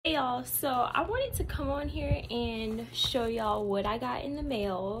Hey y'all, so I wanted to come on here and show y'all what I got in the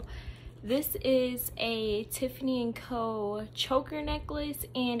mail. This is a Tiffany & Co. choker necklace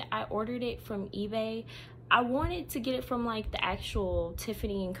and I ordered it from eBay. I wanted to get it from like the actual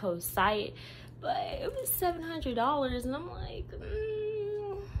Tiffany & Co. site, but it was $700 and I'm like,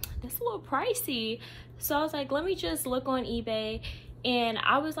 that's a little pricey. So I was like, let me just look on eBay. And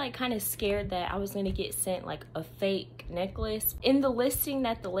I was like kind of scared that I was gonna get sent like a fake necklace. In the listing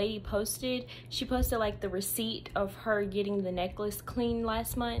that the lady posted, she posted like the receipt of her getting the necklace cleaned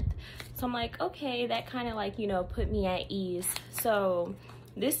last month. So I'm like, okay, that kind of like, you know, put me at ease. So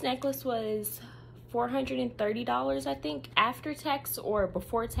this necklace was $430, I think, after tax or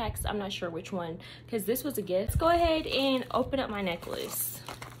before tax. I'm not sure which one, because this was a gift. Let's go ahead and open up my necklace.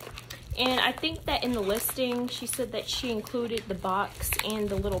 And I think that in the listing, she said that she included the box and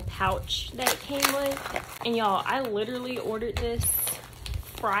the little pouch that it came with. And y'all, I literally ordered this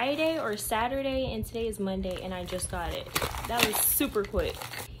Friday or Saturday, and today is Monday, and I just got it. That was super quick.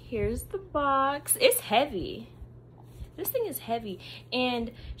 Here's the box. It's heavy. This thing is heavy.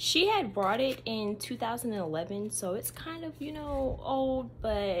 And she had brought it in 2011, so it's kind of, you know, old.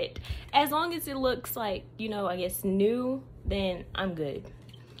 But as long as it looks like, you know, I guess new, then I'm good.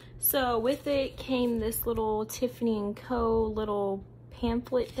 So with it came this little Tiffany & Co. little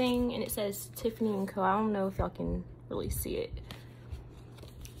pamphlet thing, and it says Tiffany & Co. I don't know if y'all can really see it.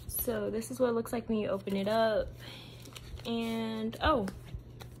 So this is what it looks like when you open it up. And oh,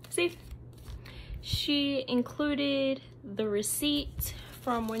 see? She included the receipt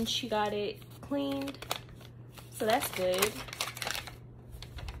from when she got it cleaned. So that's good.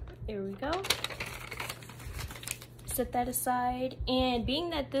 There we go. Set that aside. And being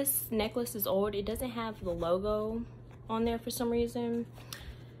that this necklace is old, it doesn't have the logo on there for some reason.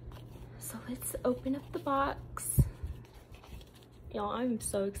 So let's open up the box. Y'all, I'm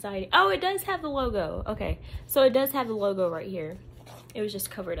so excited. Oh, it does have the logo. Okay, so it does have the logo right here. It was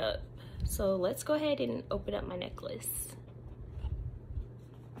just covered up. So let's go ahead and open up my necklace.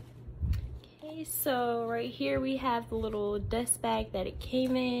 Okay, so right here we have the little dust bag that it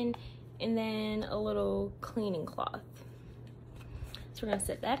came in, and then a little cleaning cloth. So we're gonna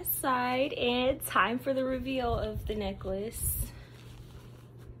set that aside, and time for the reveal of the necklace.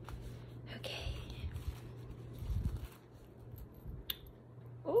 Okay.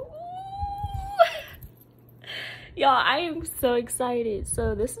 Ooh. Y'all, I am so excited.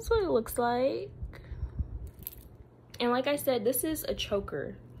 So this is what it looks like. And like I said, this is a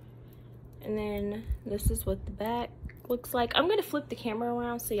choker. And then this is what the back looks like. I'm gonna flip the camera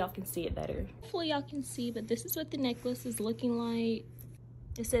around so y'all can see it better. Hopefully y'all can see, but this is what the necklace is looking like.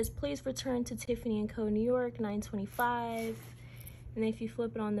 It says, please return to Tiffany & Co. New York, 925. And if you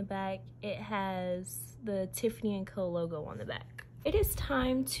flip it on the back, it has the Tiffany & Co. logo on the back. It is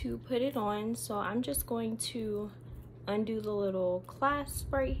time to put it on, so I'm just going to undo the little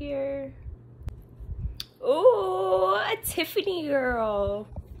clasp right here. Ooh, a Tiffany girl.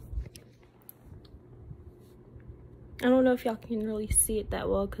 I don't know if y'all can really see it that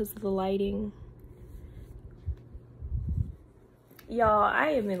well because of the lighting. Y'all,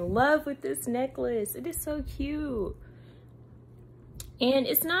 I am in love with this necklace. It is so cute. And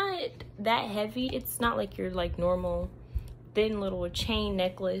it's not that heavy. It's not like your like normal thin little chain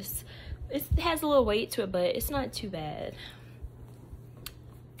necklace. It has a little weight to it, but it's not too bad.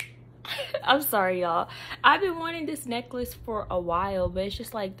 I'm sorry, y'all. I've been wanting this necklace for a while, but it's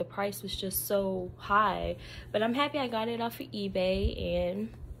just like the price was just so high. But I'm happy I got it off of eBay, and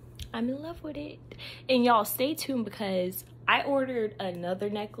I'm in love with it. And y'all, stay tuned because I ordered another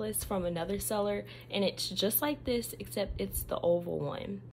necklace from another seller, and it's just like this, except it's the oval one.